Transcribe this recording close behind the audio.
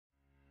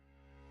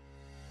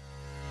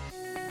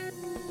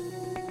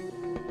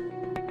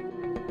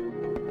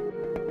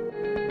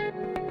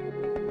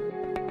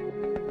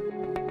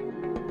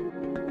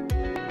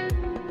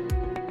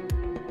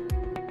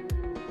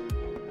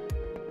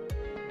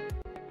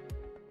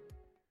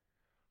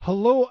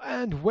Hello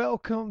and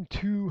welcome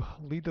to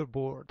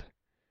Leaderboard,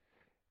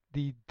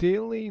 the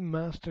daily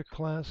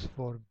masterclass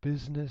for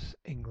business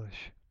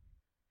English.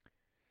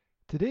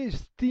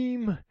 Today's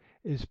theme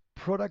is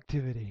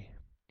productivity,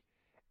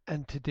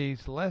 and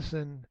today's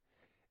lesson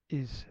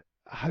is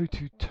how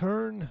to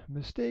turn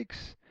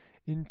mistakes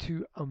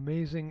into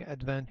amazing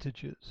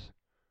advantages.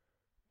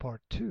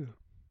 Part 2.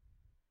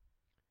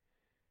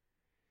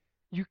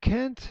 You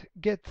can't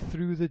get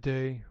through the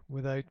day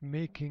without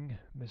making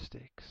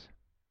mistakes.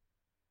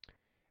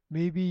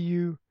 Maybe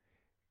you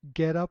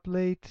get up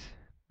late,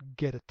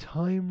 get a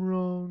time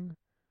wrong,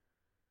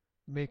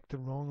 make the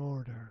wrong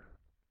order.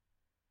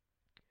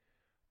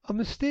 A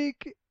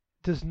mistake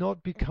does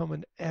not become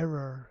an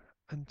error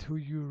until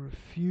you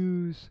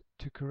refuse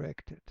to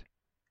correct it.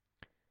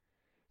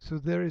 So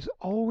there is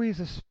always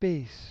a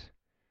space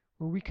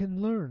where we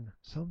can learn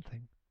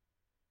something.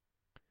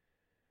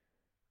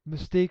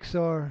 Mistakes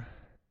are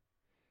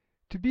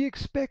to be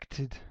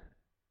expected.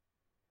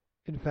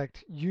 In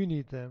fact, you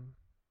need them.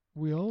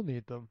 We all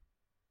need them.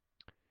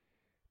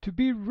 To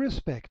be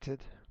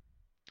respected.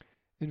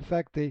 In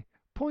fact, they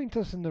point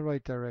us in the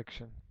right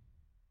direction.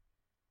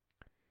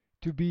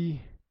 To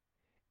be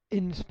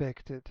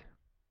inspected.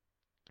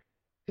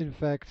 In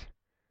fact,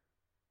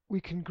 we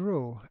can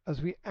grow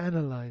as we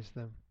analyze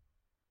them.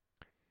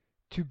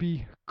 To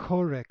be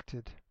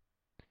corrected.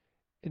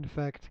 In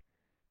fact,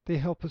 they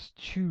help us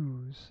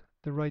choose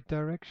the right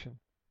direction.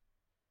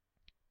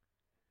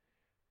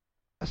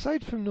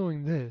 Aside from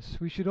knowing this,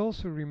 we should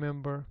also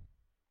remember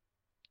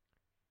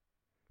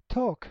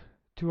talk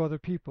to other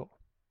people,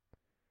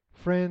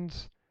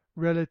 friends,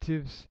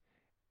 relatives,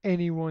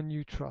 anyone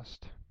you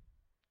trust.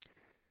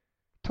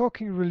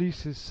 Talking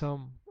releases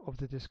some of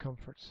the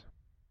discomforts.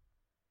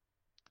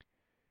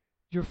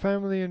 Your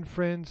family and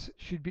friends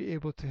should be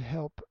able to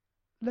help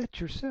let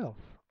yourself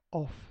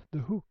off the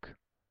hook.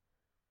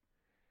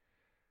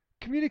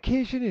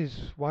 Communication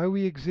is why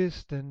we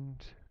exist, and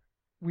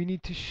we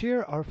need to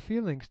share our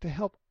feelings to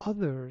help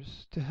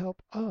others to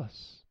help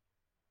us.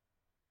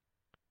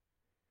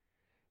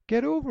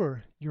 Get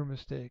over your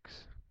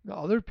mistakes.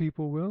 Other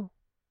people will.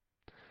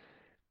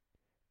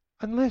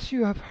 Unless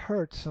you have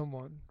hurt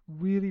someone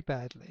really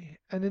badly.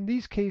 And in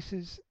these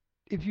cases,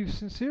 if you've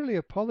sincerely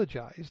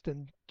apologized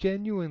and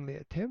genuinely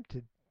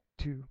attempted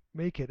to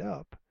make it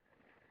up,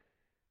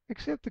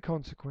 accept the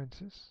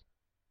consequences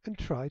and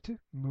try to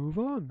move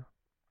on.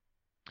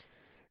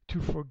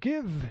 To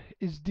forgive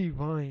is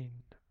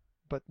divine,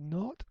 but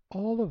not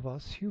all of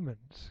us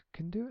humans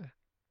can do it.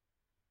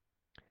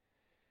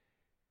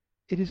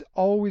 It is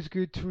always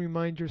good to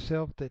remind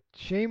yourself that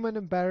shame and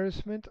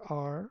embarrassment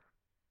are,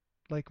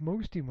 like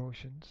most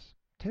emotions,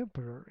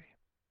 temporary.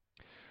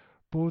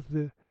 Both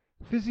the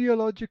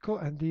physiological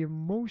and the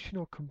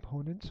emotional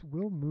components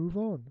will move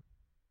on.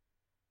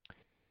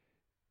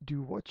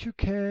 Do what you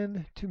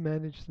can to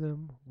manage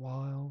them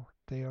while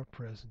they are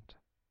present.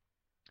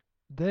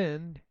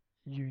 Then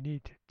you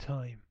need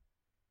time.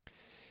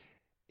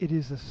 It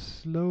is a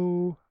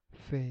slow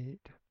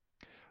fade,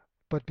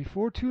 but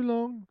before too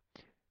long,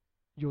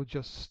 you'll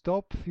just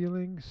stop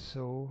feeling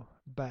so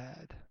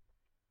bad.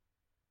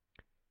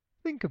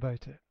 Think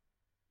about it.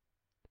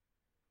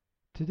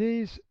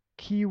 Today's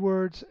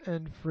keywords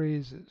and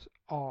phrases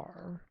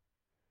are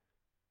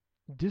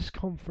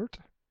discomfort,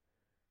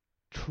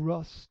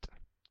 trust,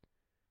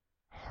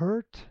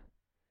 hurt,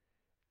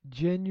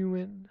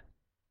 genuine,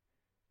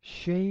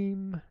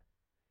 shame,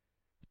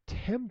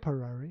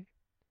 temporary,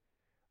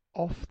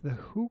 off the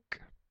hook,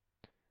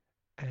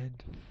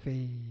 and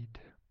fade.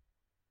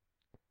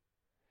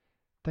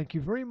 Thank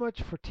you very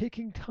much for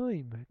taking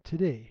time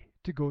today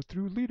to go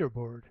through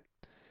Leaderboard,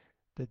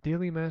 the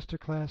daily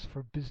masterclass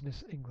for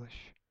business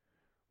English.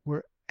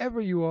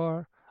 Wherever you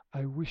are,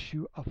 I wish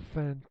you a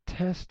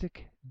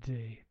fantastic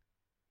day.